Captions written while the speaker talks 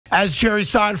As Jerry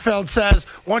Seinfeld says,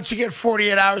 once you get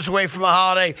 48 hours away from a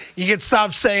holiday, you can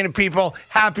stop saying to people,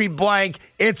 happy blank,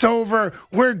 it's over,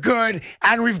 we're good,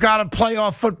 and we've got a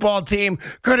playoff football team.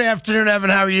 Good afternoon, Evan.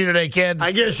 How are you today, kid?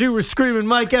 I guess you were screaming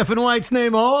Mike F. and White's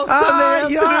name all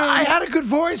Sunday afternoon. I had a good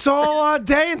voice all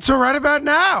day until right about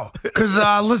now, because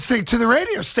listening to the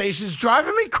radio station is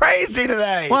driving me crazy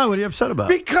today. Why? What are you upset about?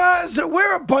 Because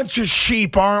we're a bunch of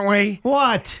sheep, aren't we?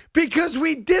 What? Because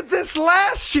we did this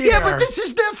last year. Yeah, but this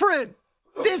is different.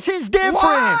 This is different.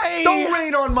 Why? Don't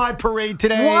rain on my parade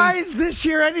today. Why is this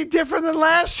year any different than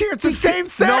last year? It's the same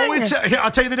thing. No, I'll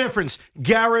tell you the difference.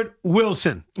 Garrett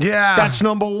Wilson. Yeah. That's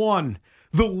number one.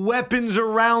 The weapons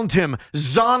around him.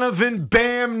 Zonovan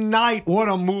Bam Knight. What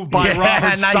a move by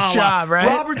Robert nice Saleh. job, right?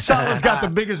 Robert Saleh's got the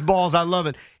biggest balls. I love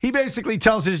it. He basically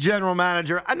tells his general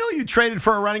manager, I know you traded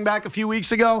for a running back a few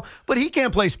weeks ago, but he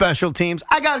can't play special teams.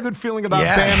 I got a good feeling about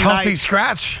Bam healthy Knight.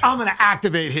 Scratch. I'm going to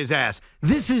activate his ass.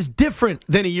 This is different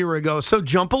than a year ago, so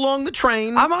jump along the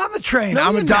train. I'm on the train. No,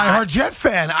 I'm a you're diehard not. Jet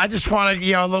fan. I just wanted,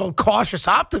 a little cautious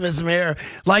optimism here.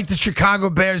 Like the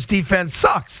Chicago Bears defense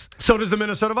sucks. So does the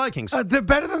Minnesota Vikings. They're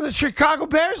better than the Chicago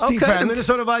Bears Okay, defense. the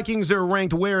Minnesota Vikings are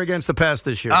ranked where against the pass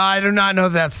this year? I do not know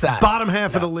that's that. Bottom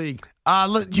half of the league.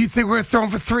 You think we're throwing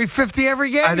for 350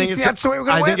 every game? I think that's the way we're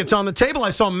going to win? I think it's on the table.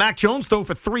 I saw Mac Jones throw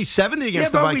for 370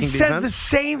 against the Viking defense. Yeah, but we said the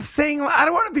same thing. I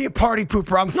don't want to be a party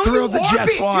pooper. I'm thrilled the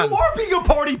Jets won. You are being a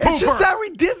party pooper. It's just that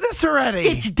we did this already.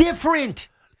 It's different.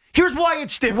 Here's why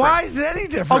it's different. Why is it any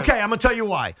different? Okay, I'm going to tell you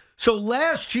why. So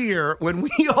last year, when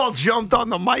we all jumped on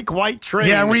the Mike White train.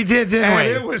 Yeah, we did, didn't we?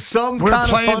 It was some we're kind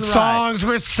playing of fun songs, ride.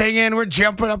 we're singing, we're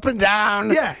jumping up and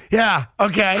down. Yeah. Yeah,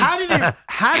 okay.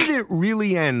 How did it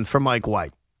really end for Mike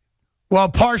White? Well,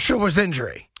 partial was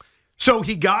injury. So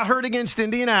he got hurt against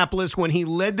Indianapolis when he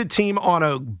led the team on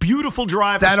a beautiful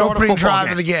drive. That to start opening a football drive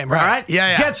game. of the game, right? All right?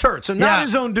 Yeah. Gets hurt, so not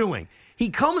his own doing. He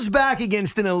comes back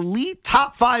against an elite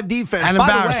top 5 defense. And By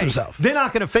the embarrassed way, himself. They're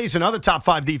not going to face another top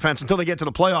 5 defense until they get to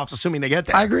the playoffs, assuming they get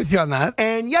there. I agree with you on that.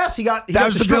 And yes, he got was the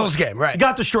destroyed. Bills game, right? He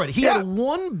got destroyed. He had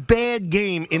one bad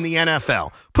game in the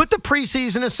NFL. Put the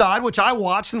preseason aside, which I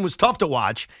watched and was tough to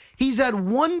watch. He's had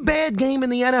one bad game in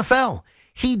the NFL.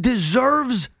 He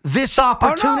deserves this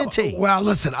opportunity. Oh, no. Well,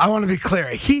 listen, I want to be clear.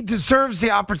 He deserves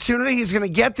the opportunity. He's going to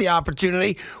get the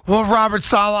opportunity. We'll have Robert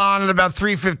Saleh on at about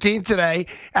 3:15 today,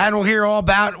 and we'll hear all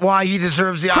about why he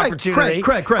deserves the opportunity.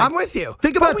 Craig. I'm with you.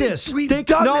 Think about this. We've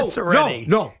done this already.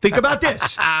 No. Think about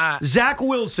this. Zach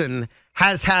Wilson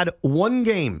has had one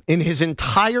game in his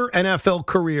entire NFL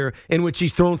career in which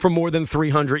he's thrown for more than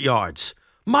 300 yards.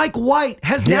 Mike White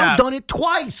has now done it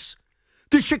twice.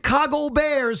 The Chicago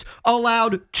Bears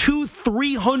allowed 2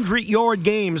 300-yard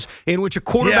games in which a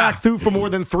quarterback threw for more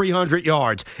than 300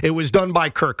 yards. It was done by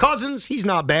Kirk Cousins. He's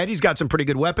not bad. He's got some pretty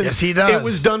good weapons. Yes, he does. It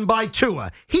was done by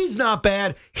Tua. He's not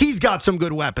bad. He's got some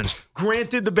good weapons.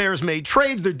 Granted, the Bears made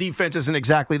trades. Their defense isn't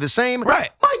exactly the same. Right.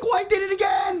 Mike White did it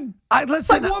again.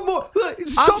 Listen, Like one more.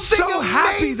 I'm so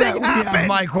happy amazing that we have happened.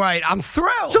 Mike White. I'm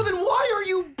thrilled. So then why are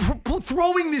you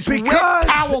throwing this red Because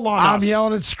towel on us? I'm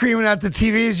yelling and screaming at the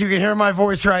TVs. You can hear my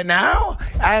voice right now.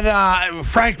 And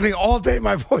frankly, all day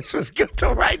my voice was good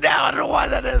till right now. I don't know why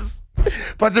that is.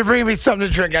 But they're bringing me something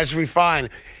to drink. I should be fine.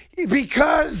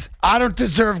 Because I don't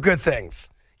deserve good things.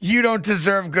 You don't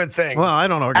deserve good things. Well, I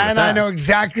don't argue with And that. I know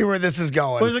exactly where this is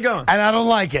going. Where's it going? And I don't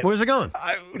like it. Where's it going?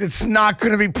 It's not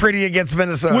going to be pretty against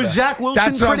Minnesota. Was Zach Wilson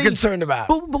That's what pretty? I'm concerned about.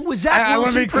 But was Zach I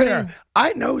Wilson want to be clear. pretty?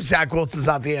 I know Zach Wilson's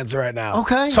not the answer right now.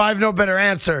 Okay. So I have no better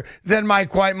answer than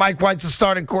Mike White. Mike White's a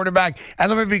starting quarterback. And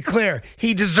let me be clear.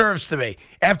 He deserves to be.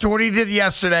 After what he did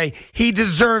yesterday, he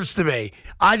deserves to be.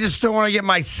 I just don't want to get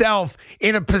myself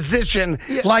in a position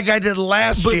like I did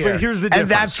last year. But here's the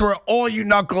difference. And that's where all you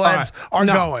knuckleheads are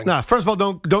going. No, first of all,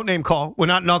 don't name call. We're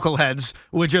not knuckleheads.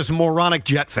 We're just moronic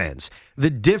Jet fans. The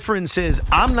difference is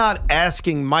I'm not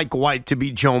asking Mike White to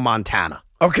be Joe Montana.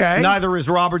 Okay. Neither is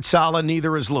Robert Saleh,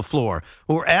 neither is LaFleur.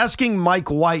 We're asking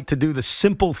Mike White to do the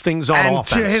simple things on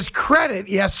offense. And to his credit,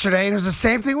 yesterday, and it was the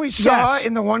same thing we saw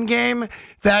in the one game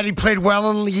that he played well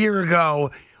in a year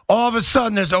ago. All of a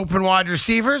sudden, there's open wide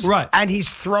receivers, and he's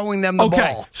throwing them the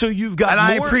ball. So you've got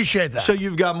I appreciate that. So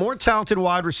you've got more talented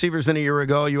wide receivers than a year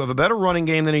ago. You have a better running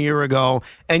game than a year ago,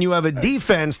 and you have a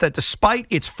defense that, despite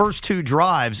its first 2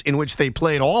 drives in which they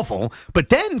played awful, but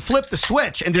then flipped the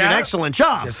switch and did an excellent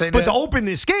job. Yes, they did. But to open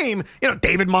this game,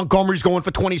 David Montgomery's going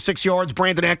for 26 yards.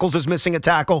 Brandon Eccles is missing a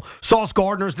tackle. Sauce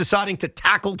Gardner's deciding to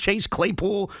tackle Chase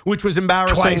Claypool, which was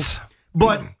embarrassing. Twice.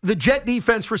 But the Jet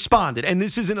defense responded, and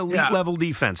this is an elite-level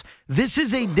defense. This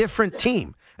is a different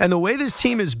team. And the way this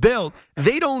team is built,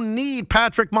 they don't need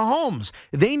Patrick Mahomes.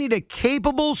 They need a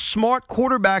capable, smart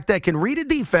quarterback that can read a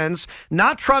defense,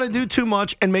 not try to do too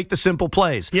much, and make the simple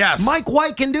plays. Yes. Mike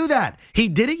White can do that. He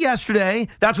did it yesterday.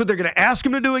 That's what they're going to ask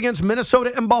him to do against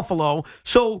Minnesota and Buffalo.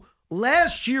 So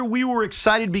last year, we were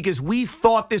excited because we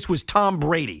thought this was Tom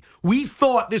Brady. We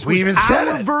thought this was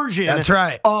our version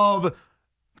of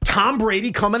Tom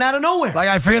Brady coming out of nowhere. Like,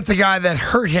 I forget the guy that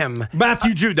hurt him.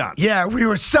 Matthew Judon. Yeah, we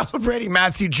were celebrating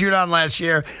Matthew Judon last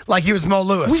year like he was Mo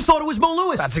Lewis. We thought it was Mo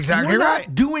Lewis. That's exactly right. We're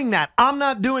not doing that. I'm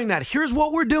not doing that. Here's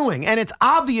what we're doing, and it's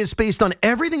obvious based on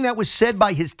everything that was said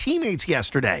by his teammates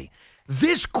yesterday.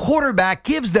 This quarterback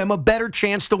gives them a better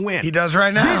chance to win. He does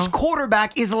right now. This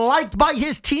quarterback is liked by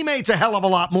his teammates a hell of a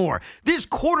lot more. This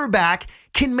quarterback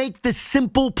can make the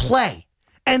simple play.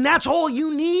 And that's all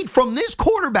you need from this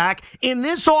quarterback in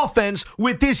this offense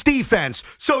with this defense.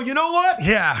 So you know what?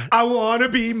 Yeah. I want to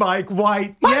be Mike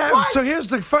White. Mike White. So here's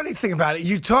the funny thing about it.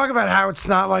 You talk about how it's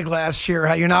not like last year,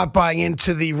 how you're not buying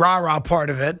into the rah-rah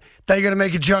part of it, that you're going to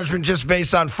make a judgment just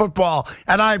based on football.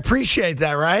 And I appreciate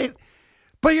that, right?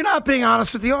 But you're not being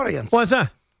honest with the audience. What's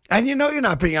that? And you know you're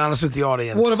not being honest with the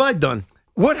audience. What have I done?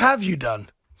 What have you done?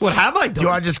 What have I done? You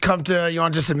want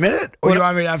to just admit it? Or do you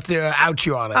want me to have to out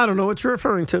you on it? I don't know what you're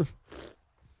referring to.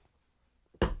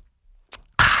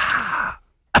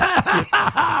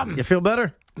 You feel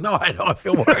better? No, I don't. I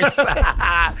feel worse.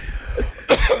 I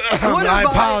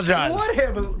apologize.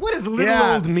 What has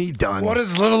little old me done? What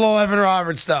has little old Evan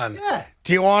Roberts done? Yeah.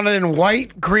 Do you want it in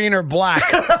white, green, or black?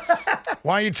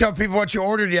 Why don't you tell people what you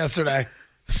ordered yesterday?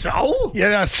 So?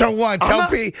 Yeah, so what? Tell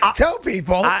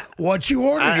people what you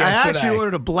ordered yesterday. I actually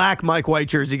ordered a black Mike White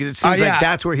jersey because it seems like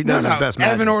that's where he does his best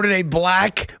magic. Evan ordered a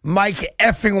black Mike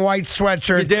effing White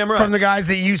sweatshirt from the guys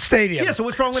at U Stadium. Yeah, so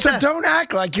what's wrong with that? So don't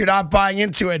act like you're not buying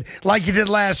into it like you did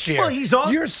last year. Well, he's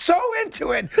on. You're so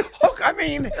into it.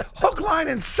 Hook, line,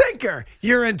 and sinker.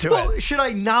 You're into it. Well, should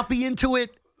I not be into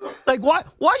it? Like,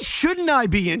 why shouldn't I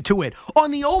be into it?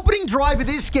 On the opening drive of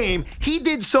this game, he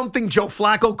did something Joe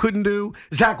Flacco couldn't do,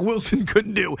 Zach Wilson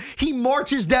couldn't do. He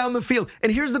marches down the field.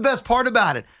 And here's the best part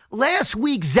about it. Last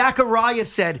week, Zachariah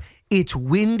said, it's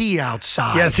windy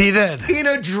outside. Yes, he did. In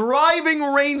a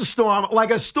driving rainstorm,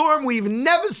 like a storm we've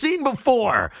never seen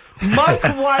before. Mike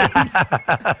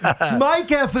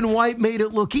effing White made it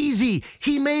look easy.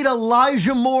 He made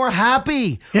Elijah Moore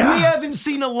happy. Yeah. We haven't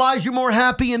seen Elijah Moore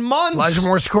happy in months. Elijah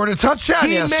Moore scored a touchdown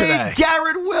yesterday. He made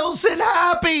Garrett Wilson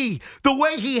happy. The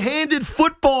way he handed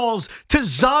footballs to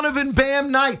Zonovan Bam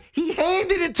Knight. He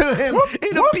handed it to him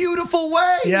in a beautiful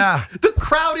way. Yeah. The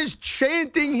crowd is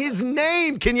chanting his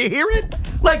name. Can you hear it?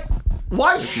 Like,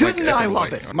 why shouldn't I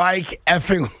love it? Mike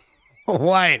effing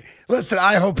White. Listen,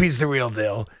 I hope he's the real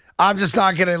deal. I'm just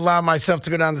not going to allow myself to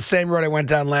go down the same road I went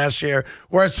down last year,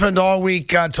 where I spent all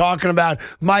week talking about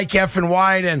Mike effing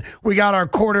White, and we got our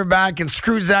quarterback and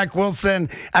screw Zach Wilson,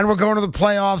 and we're going to the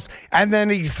playoffs, and then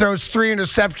he throws 3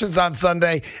 interceptions on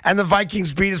Sunday, and the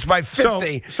Vikings beat us by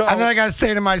 50. And then I got to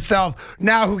say to myself,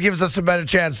 now who gives us a better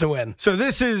chance to win? So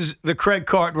this is the Craig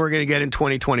Carton we're going to get in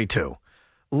 2022.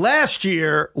 Last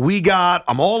year,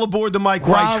 I'm all aboard the Mike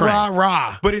White train.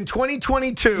 Rah. But in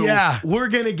 2022, we're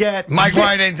going to get... Mike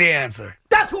White ain't the answer.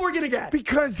 That's what we're going to get.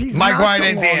 Because he's Mike not White the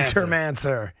ain't long-term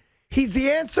answer. He's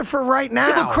the answer for right now.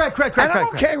 Yeah, but Craig, and I'm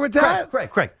okay with that.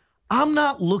 Craig, I'm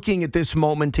not looking at this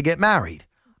moment to get married.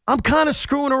 I'm kind of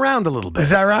screwing around a little bit. Is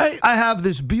that right? I have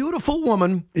this beautiful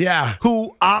woman. Yeah.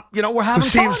 Who, we're having fun. Who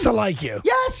seems to like you.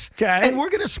 Yes. Okay. And we're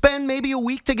going to spend maybe a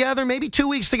week together, maybe 2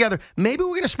 weeks together. Maybe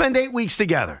we're going to spend 8 weeks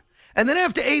together. And then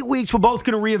after 8 weeks, we're both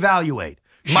going to reevaluate.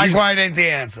 Mike White ain't the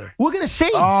answer. We're going to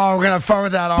see. Oh, we're going to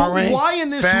forward that, aren't we? Why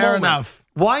in this moment? Fair enough.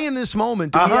 Why in this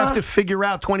moment do we have to figure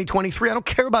out 2023? I don't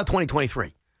care about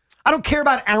 2023. I don't care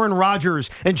about Aaron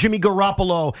Rodgers and Jimmy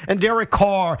Garoppolo and Derek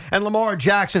Carr and Lamar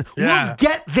Jackson. Yeah. We'll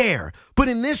get there. But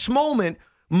in this moment,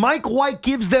 Mike White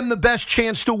gives them the best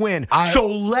chance to win. So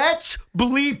let's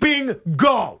bleeping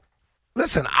go.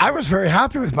 Listen, I was very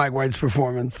happy with Mike White's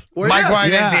performance. Mike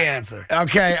White ain't the answer.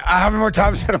 Okay, how many more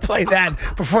times are going to play that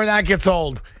before that gets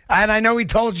old? And I know he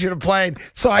told you to play it,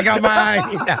 so I got my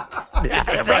yeah,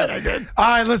 right, I did. All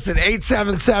right, listen,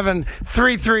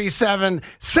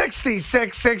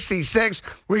 877-337-6666.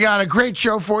 We got a great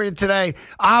show for you today.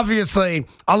 Obviously,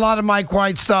 a lot of Mike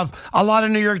White stuff, a lot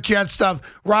of New York Jets stuff.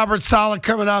 Robert Saleh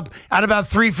coming up at about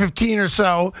 3:15 or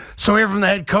so. So hear from the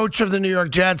head coach of the New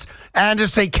York Jets. And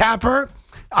just a capper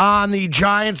on the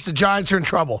Giants. The Giants are in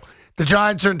trouble. The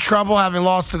Giants are in trouble having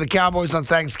lost to the Cowboys on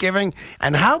Thanksgiving.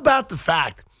 And how about the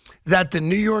fact that the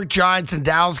New York Giants and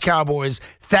Dallas Cowboys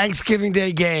Thanksgiving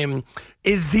Day game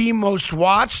is the most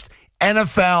watched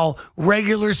NFL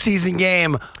regular season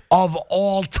game of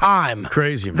all time.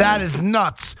 Crazy, man. That is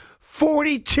nuts.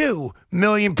 42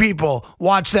 million people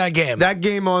watched that game. That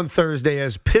game on Thursday,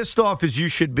 as pissed off as you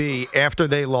should be after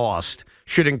they lost,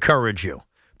 should encourage you.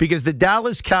 Because the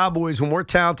Dallas Cowboys were more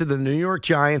talented than the New York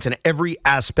Giants in every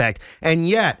aspect. And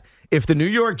yet, if the New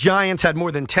York Giants had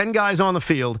more than 10 guys on the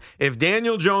field, if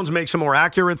Daniel Jones makes a more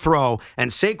accurate throw and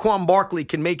Saquon Barkley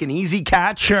can make an easy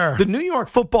catch, sure, the New York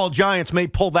football Giants may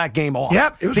pull that game off.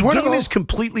 Yep, it was the winnable. game is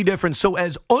completely different. So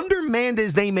as undermanned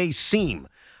as they may seem,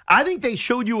 I think they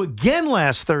showed you again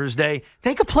last Thursday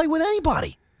they could play with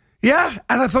anybody. Yeah,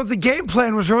 and I thought the game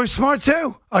plan was really smart,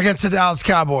 too, against the Dallas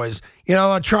Cowboys. You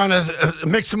know, trying to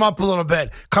mix them up a little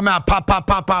bit, come out, pop, pop,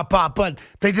 pop, pop, pop. But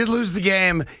they did lose the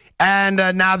game, and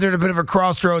now they're at a bit of a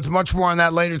crossroads. Much more on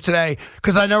that later today,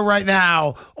 because I know right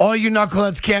now, all you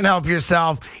knuckleheads can't help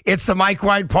yourself. It's the Mike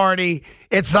White party.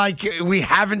 It's like we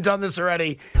haven't done this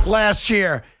already last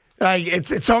year. Like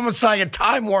it's almost like a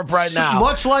time warp right now.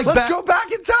 Much like let's go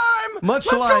back in time. Let's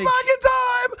go back in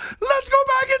time. Let's go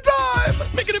back in time.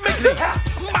 Mickety,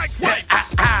 Mike White.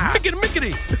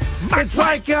 Mickety. It's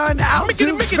like an Al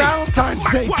Dukes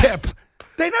Valentine's Day tip.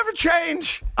 They never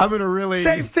change. I'm going to really...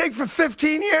 Same thing for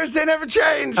 15 years. They never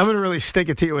change. I'm going to really stick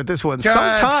it to you with this one.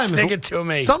 Sometimes, stick it to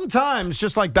me. Sometimes,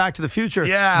 just like Back to the Future,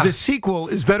 the sequel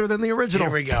is better than the original.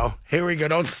 Here we go.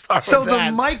 Don't start with that.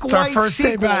 The Mike it's White our first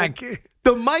sequel, day back.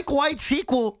 The Mike White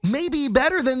sequel may be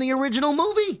better than the original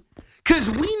movie because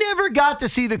we never got to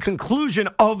see the conclusion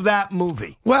of that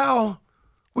movie. Well,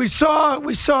 we saw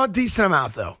a decent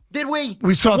amount, though. Did we?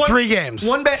 We saw 3 games.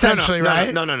 Essentially,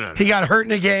 right? No. He got hurt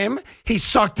in a game. He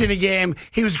sucked in a game.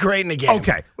 He was great in a game.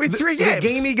 Okay. We had 3 games. The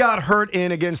game he got hurt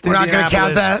in against We're Indianapolis, not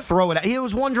going to count that. Throw it out. It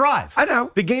was one drive. I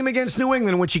know. The game against New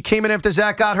England, which he came in after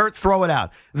Zach got hurt, throw it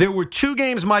out. There were 2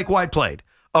 games Mike White played.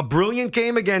 A brilliant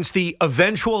game against the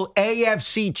eventual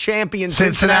AFC champion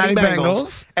Cincinnati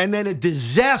Bengals, and then a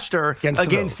disaster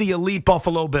against the elite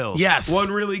Buffalo Bills. Yes.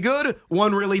 One really good,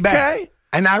 one really bad. Okay.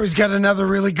 And now he's got another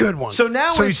really good one. So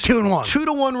now he's 2-1.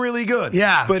 2-1 really good.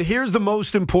 Yeah. But here's the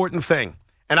most important thing.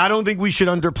 And I don't think we should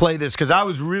underplay this because I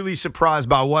was really surprised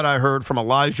by what I heard from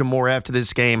Elijah Moore after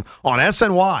this game on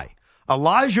SNY.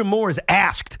 Elijah Moore is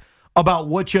asked about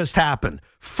what just happened.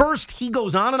 First, he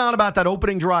goes on and on about that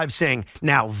opening drive saying,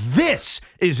 now this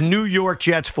is New York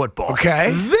Jets football.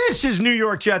 Okay. This is New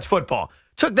York Jets football.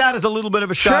 Took that as a little bit of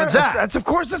a shot at Zach. Of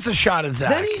course that's a shot at Zach.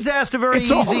 Then he's asked a very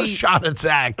easy shot at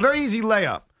Zach. Very easy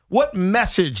layup. What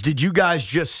message did you guys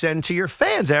just send to your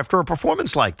fans after a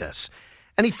performance like this?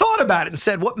 And he thought about it and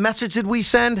said, what message did we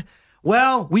send?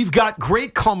 Well, we've got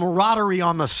great camaraderie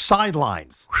on the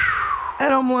sidelines.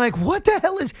 And I'm like, what the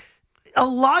hell is...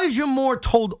 Elijah Moore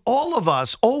told all of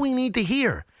us all we need to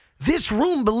hear. This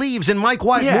room believes in Mike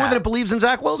White more than it believes in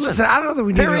Zach Wilson. Listen, I don't know that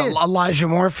we need Elijah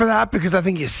Moore for that because I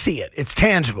think you see it. It's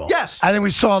tangible. Yes. I think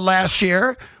we saw it last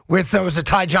year with those that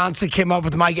Ty Johnson came up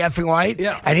with Mike effing White.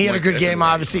 Yeah. And he had a good game,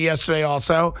 obviously, yesterday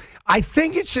also. I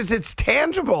think it's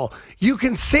tangible. You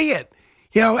can see it.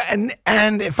 You know,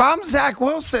 and if I'm Zach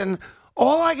Wilson,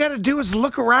 all I got to do is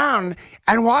look around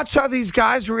and watch how these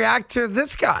guys react to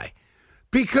this guy.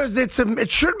 Because it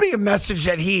should be a message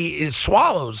that he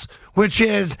swallows, which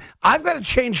is, I've got to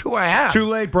change who I am. Too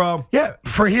late, bro. Yeah,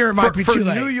 for here it might be too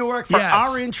late. For New York, for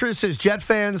our interests as Jet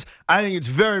fans, I think it's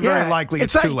very, very likely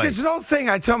it's too late. There's an old thing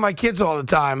I tell my kids all the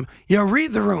time,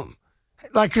 read the room.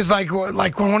 Because like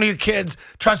when one of your kids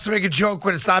tries to make a joke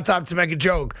when it's not time to make a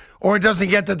joke, or it doesn't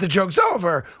get that the joke's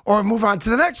over, or move on to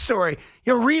the next story,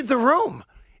 read the room.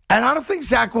 And I don't think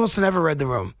Zach Wilson ever read the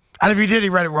room. And if he did, he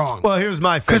read it wrong. Well, here's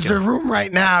my thinking. Because the room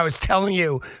right now is telling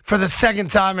you, for the second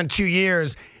time in 2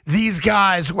 years, these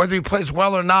guys, whether he plays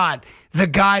well or not, the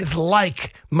guys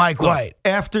like Mike White.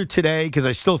 After today, because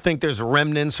I still think there's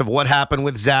remnants of what happened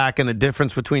with Zach and the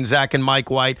difference between Zach and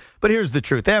Mike White. But here's the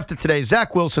truth. After today,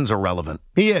 Zach Wilson's irrelevant.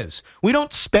 He is. We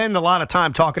don't spend a lot of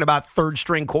time talking about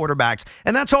third-string quarterbacks,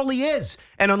 and that's all he is.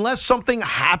 And unless something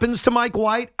happens to Mike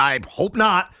White, I hope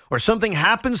not, or something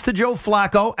happens to Joe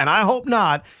Flacco, and I hope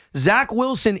not, Zach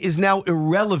Wilson is now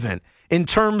irrelevant in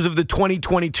terms of the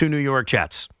 2022 New York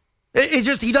Jets.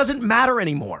 He doesn't matter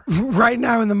anymore. Right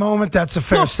now, in the moment, that's a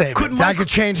fair statement. That could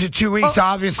change in 2 weeks,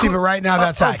 obviously, but right now,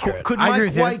 that's accurate. Could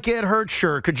Mike White get hurt?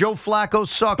 Sure. Could Joe Flacco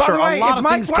suck? Sure. By the way, a lot of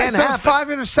Mike things White can happen. has 5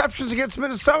 interceptions against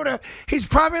Minnesota, he's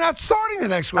probably not starting the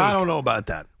next week. I don't know about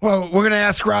that. Well, we're going to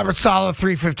ask Robert Saleh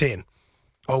 3:15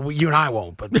 Well, you and I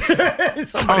won't, but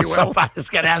somebody's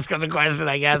going to ask him the question,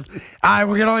 I guess. All right,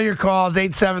 we'll get all your calls,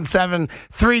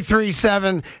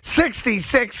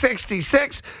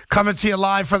 877-337-6666. Coming to you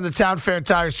live from the Town Fair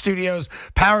Tire Studios,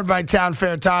 powered by Town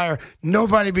Fair Tire.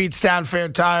 Nobody beats Town Fair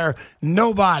Tire.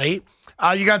 Nobody.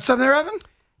 You got something there, Evan?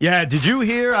 Yeah, did you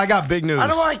hear? I got big news. I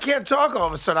don't know why I can't talk all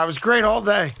of a sudden. I was great all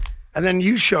day. And then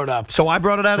you showed up. So I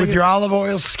brought it out with your olive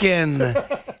oil skin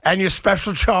and your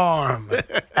special charm.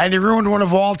 And you ruined one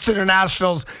of Waltz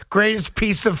International's greatest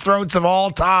piece of throats of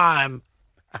all time.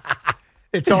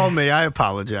 It's all me. I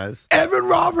apologize. Evan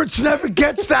Roberts never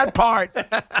gets that part.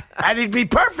 And he'd be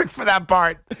perfect for that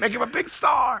part. Make him a big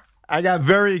star. I got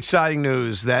very exciting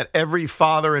news that every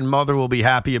father and mother will be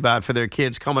happy about for their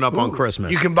kids coming up on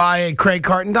Christmas. You can buy a Craig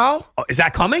Carton doll. Oh, is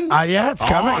that coming? Yeah, it's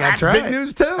coming. That's right. big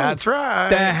news, too. That's right.